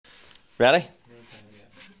Ready?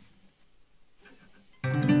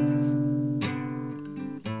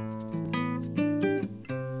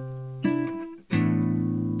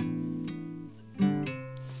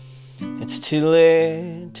 It's too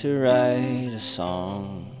late to write a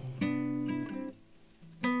song.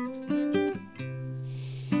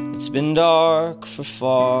 It's been dark for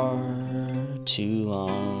far too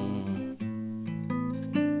long.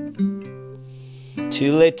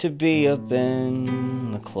 Too late to be up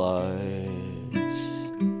in the clouds,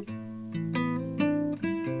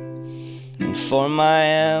 and for my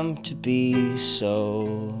amp to be so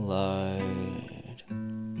loud.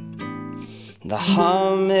 The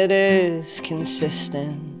hum, it is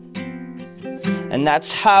consistent, and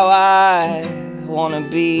that's how I wanna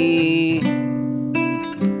be.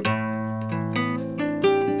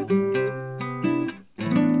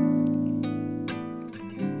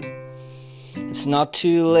 It's not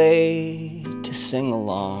too late to sing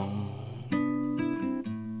along.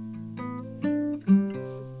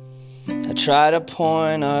 I try to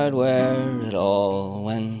point out where it all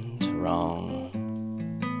went wrong.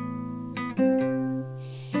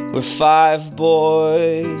 We're 5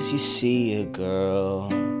 boys, you see a girl.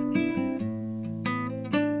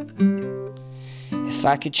 If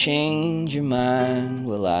I could change your mind,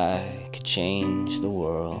 well, I could change the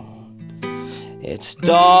world. It's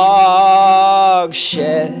dog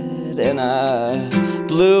shit in a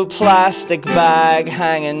blue plastic bag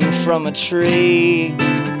hanging from a tree.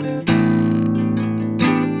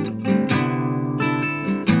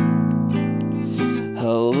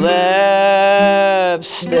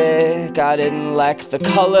 Lipstick, I didn't like the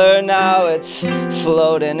color, now it's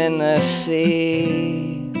floating in the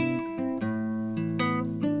sea.